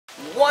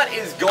What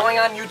is going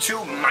on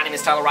YouTube? My name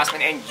is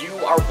Rossmann and you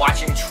are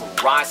watching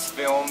Tross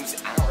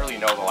Films. I don't really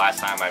know the last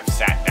time I've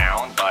sat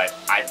down, but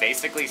I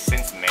basically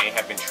since May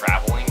have been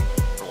traveling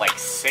for like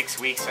 6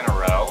 weeks in a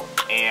row,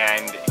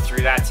 and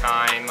through that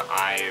time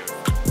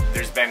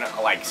there's been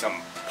like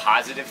some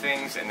positive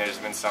things and there's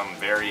been some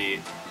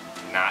very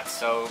not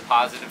so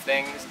positive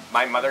things.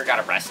 My mother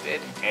got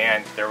arrested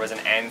and there was an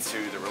end to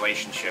the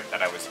relationship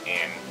that I was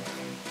in.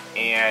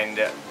 And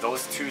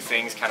those two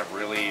things kind of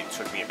really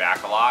took me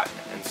back a lot.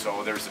 And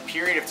so there was a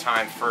period of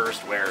time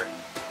first where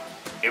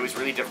it was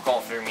really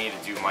difficult for me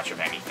to do much of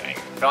anything.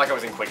 I felt like I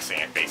was in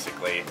quicksand,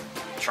 basically,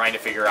 trying to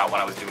figure out what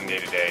I was doing day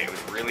to day. It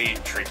was really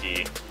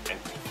tricky and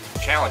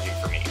challenging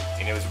for me.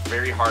 And it was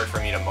very hard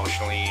for me to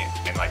emotionally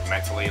and like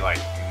mentally like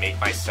make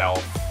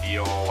myself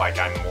feel like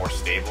I'm more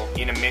stable.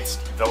 In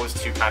amidst those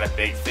two kind of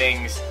big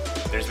things,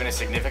 there's been a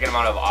significant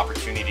amount of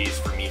opportunities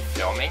for me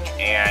filming,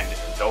 and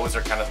those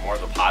are kind of more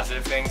of the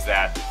positive things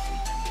that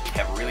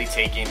have really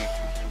taken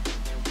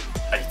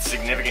a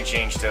significant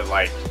change to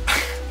like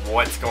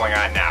what's going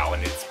on now,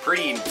 and it's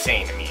pretty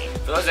insane to me.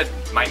 For those that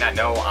might not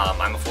know,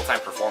 I'm a full-time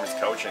performance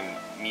coach, and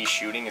me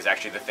shooting is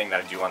actually the thing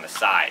that I do on the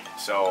side.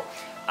 So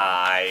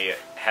I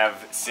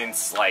have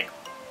since like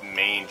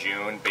May and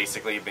June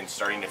basically been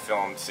starting to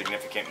film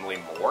significantly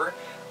more.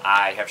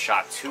 I have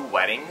shot 2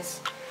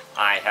 weddings.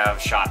 I have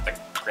shot the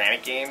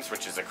Granite Games,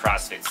 which is a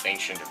CrossFit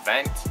sanctioned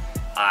event.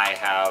 I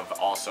have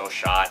also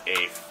shot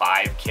a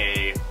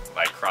 5K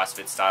like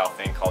CrossFit style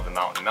thing called the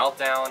Mountain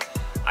Meltdown.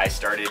 I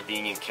started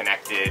being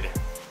connected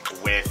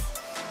with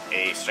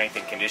a strength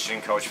and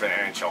conditioning coach for the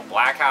NHL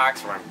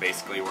Blackhawks, where I'm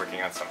basically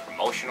working on some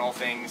promotional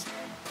things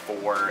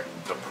for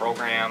the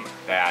program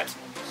that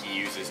he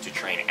uses to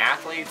train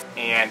athletes.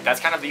 And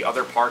that's kind of the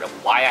other part of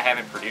why I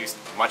haven't produced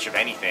much of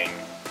anything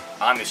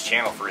on this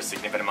channel for a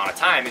significant amount of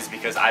time, is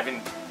because I've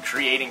been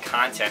creating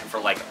content for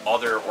like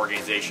other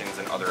organizations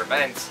and other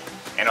events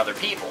and other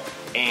people.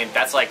 And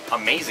that's like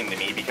amazing to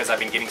me because I've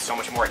been getting so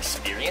much more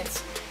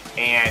experience,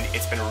 and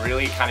it's been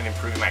really kind of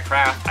improving my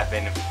craft. I've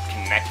been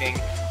connecting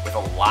with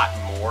a lot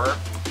more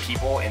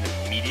people in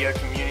the media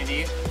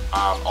community,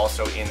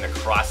 also in the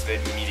CrossFit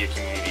media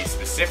community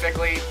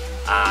specifically.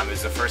 It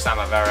was the first time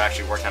I've ever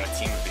actually worked on a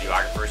team of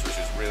videographers, which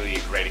was really a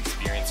great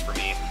experience for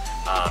me.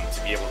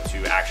 To be able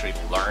to actually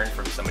learn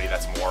from somebody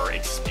that's more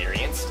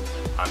experienced,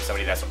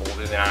 somebody that's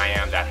older than I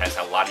am, that has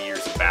a lot of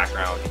years of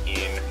background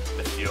in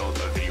the field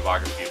of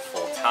videography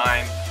full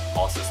time,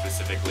 also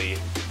specifically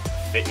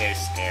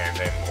fitness, and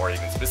then more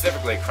even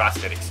specifically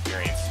CrossFit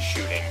experience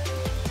shooting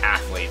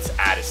athletes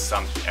at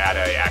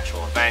an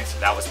actual event.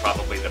 That was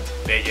probably the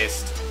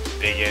biggest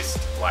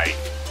like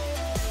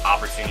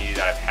opportunity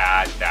that I've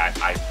had, that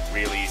I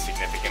really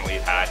significantly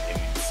had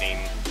an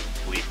insanely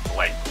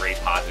like great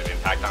positive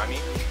impact on me.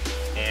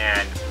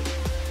 And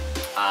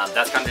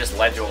that's kind of just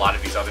led to a lot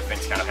of these other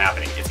things kind of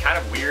happening. It's kind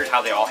of weird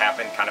how they all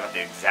happen kind of at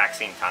the exact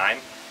same time.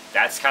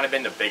 That's kind of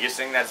been the biggest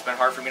thing that's been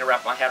hard for me to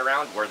wrap my head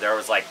around, where there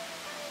was like,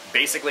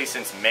 basically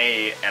since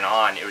May and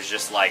on, it was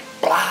just like,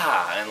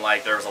 blah, and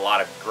like there was a lot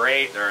of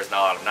great, there was a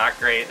lot of not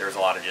great, there was a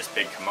lot of just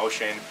big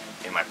commotion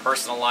in my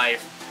personal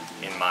life,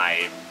 in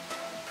my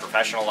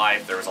professional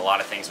life. There was a lot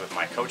of things with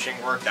my coaching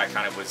work that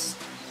kind of was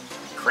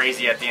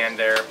crazy at the end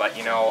there, but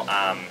you know,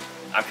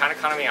 I'm kind of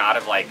coming out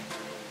of like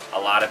a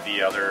lot of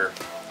the other,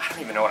 I don't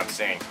even know what I'm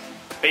saying.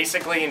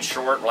 Basically, in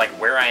short, like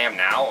where I am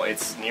now,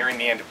 it's nearing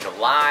the end of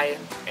July,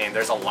 and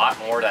there's a lot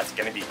more that's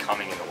going to be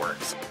coming in the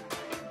works.